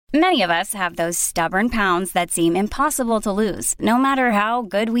Many of us have those stubborn pounds that seem impossible to lose, no matter how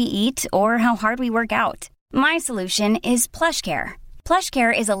good we eat or how hard we work out. My solution is PlushCare.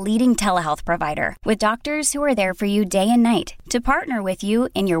 PlushCare is a leading telehealth provider with doctors who are there for you day and night to partner with you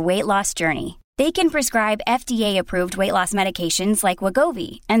in your weight loss journey. They can prescribe FDA-approved weight loss medications like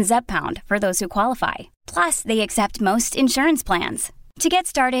Wegovy and Zepbound for those who qualify. Plus, they accept most insurance plans. To get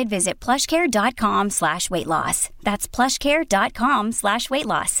started, visit plushcare.com/weightloss. That's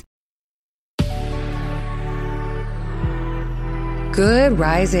plushcare.com/weightloss. Good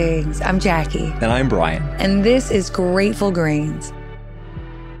risings. I'm Jackie. And I'm Brian. And this is Grateful Grains.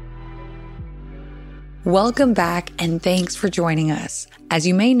 Welcome back and thanks for joining us. As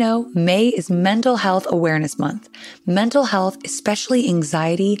you may know, May is Mental Health Awareness Month. Mental health, especially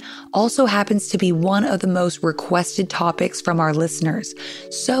anxiety, also happens to be one of the most requested topics from our listeners.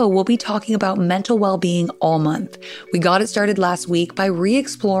 So we'll be talking about mental well-being all month. We got it started last week by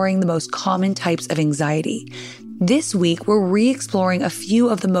re-exploring the most common types of anxiety. This week, we're re-exploring a few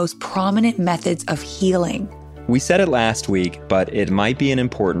of the most prominent methods of healing. We said it last week, but it might be an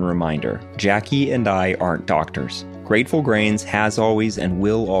important reminder. Jackie and I aren't doctors. Grateful Grains has always and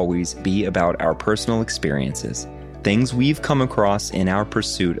will always be about our personal experiences, things we've come across in our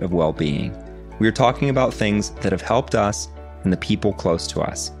pursuit of well-being. We're talking about things that have helped us and the people close to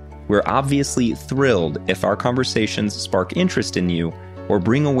us. We're obviously thrilled if our conversations spark interest in you or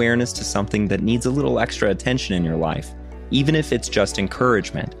bring awareness to something that needs a little extra attention in your life, even if it's just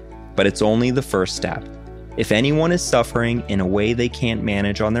encouragement, but it's only the first step. If anyone is suffering in a way they can't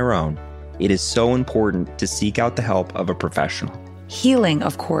manage on their own, it is so important to seek out the help of a professional. Healing,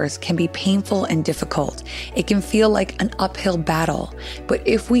 of course, can be painful and difficult. It can feel like an uphill battle. But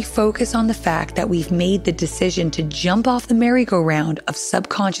if we focus on the fact that we've made the decision to jump off the merry-go-round of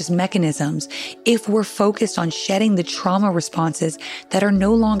subconscious mechanisms, if we're focused on shedding the trauma responses that are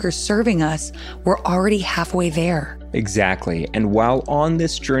no longer serving us, we're already halfway there. Exactly. And while on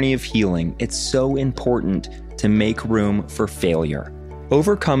this journey of healing, it's so important to make room for failure.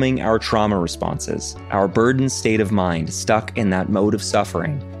 Overcoming our trauma responses, our burdened state of mind stuck in that mode of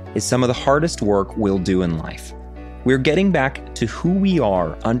suffering, is some of the hardest work we'll do in life. We're getting back to who we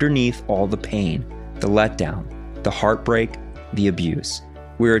are underneath all the pain, the letdown, the heartbreak, the abuse.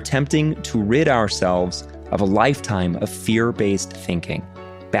 We're attempting to rid ourselves of a lifetime of fear-based thinking.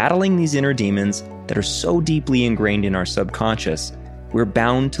 Battling these inner demons that are so deeply ingrained in our subconscious, we're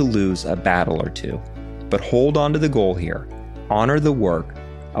bound to lose a battle or two. But hold on to the goal here. Honor the work,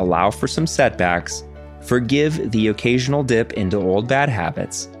 allow for some setbacks, forgive the occasional dip into old bad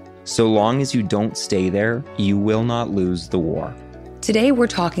habits. So long as you don't stay there, you will not lose the war. Today, we're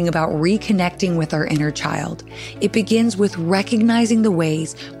talking about reconnecting with our inner child. It begins with recognizing the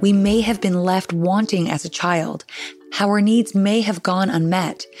ways we may have been left wanting as a child, how our needs may have gone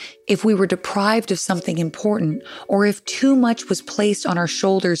unmet, if we were deprived of something important, or if too much was placed on our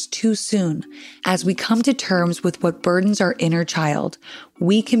shoulders too soon. As we come to terms with what burdens our inner child,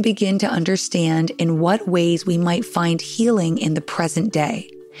 we can begin to understand in what ways we might find healing in the present day.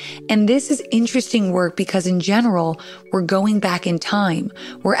 And this is interesting work because in general, we're going back in time.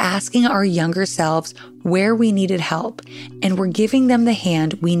 We're asking our younger selves where we needed help, and we're giving them the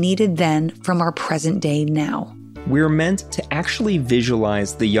hand we needed then from our present day now. We're meant to actually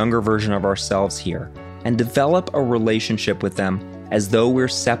visualize the younger version of ourselves here and develop a relationship with them as though we're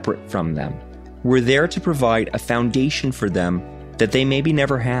separate from them. We're there to provide a foundation for them that they maybe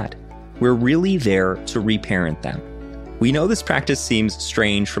never had. We're really there to reparent them. We know this practice seems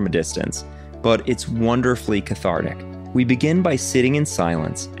strange from a distance, but it's wonderfully cathartic. We begin by sitting in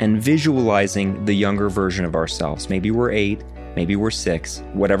silence and visualizing the younger version of ourselves. Maybe we're 8, maybe we're 6,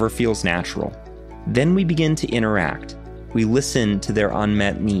 whatever feels natural. Then we begin to interact. We listen to their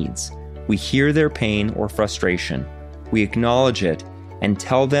unmet needs. We hear their pain or frustration. We acknowledge it and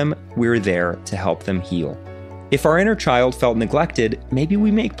tell them we're there to help them heal. If our inner child felt neglected, maybe we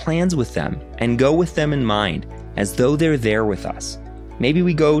make plans with them and go with them in mind, as though they're there with us. Maybe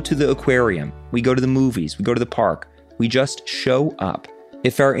we go to the aquarium, we go to the movies, we go to the park. We just show up.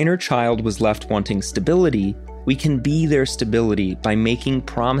 If our inner child was left wanting stability, we can be their stability by making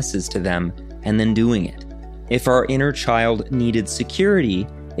promises to them and then doing it. If our inner child needed security,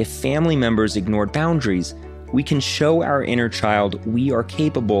 if family members ignored boundaries, we can show our inner child we are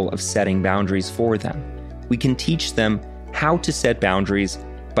capable of setting boundaries for them. We can teach them how to set boundaries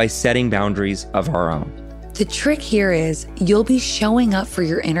by setting boundaries of our own. The trick here is you'll be showing up for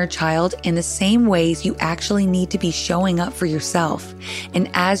your inner child in the same ways you actually need to be showing up for yourself. And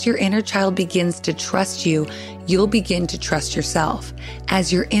as your inner child begins to trust you, you'll begin to trust yourself.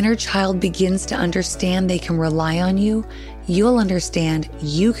 As your inner child begins to understand they can rely on you, you'll understand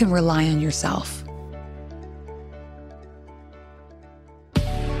you can rely on yourself.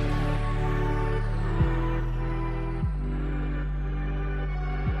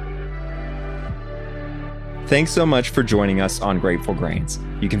 Thanks so much for joining us on Grateful Grains.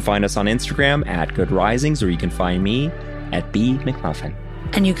 You can find us on Instagram at Good Risings, or you can find me at B McMuffin.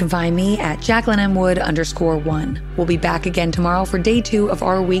 And you can find me at JacquelineMWood_1. We'll be back again tomorrow for day 2 of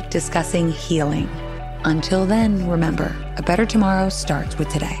our week discussing healing. Until then, remember, a better tomorrow starts with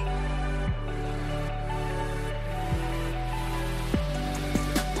today.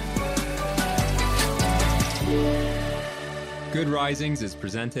 Good Risings is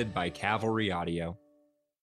presented by Cavalry Audio.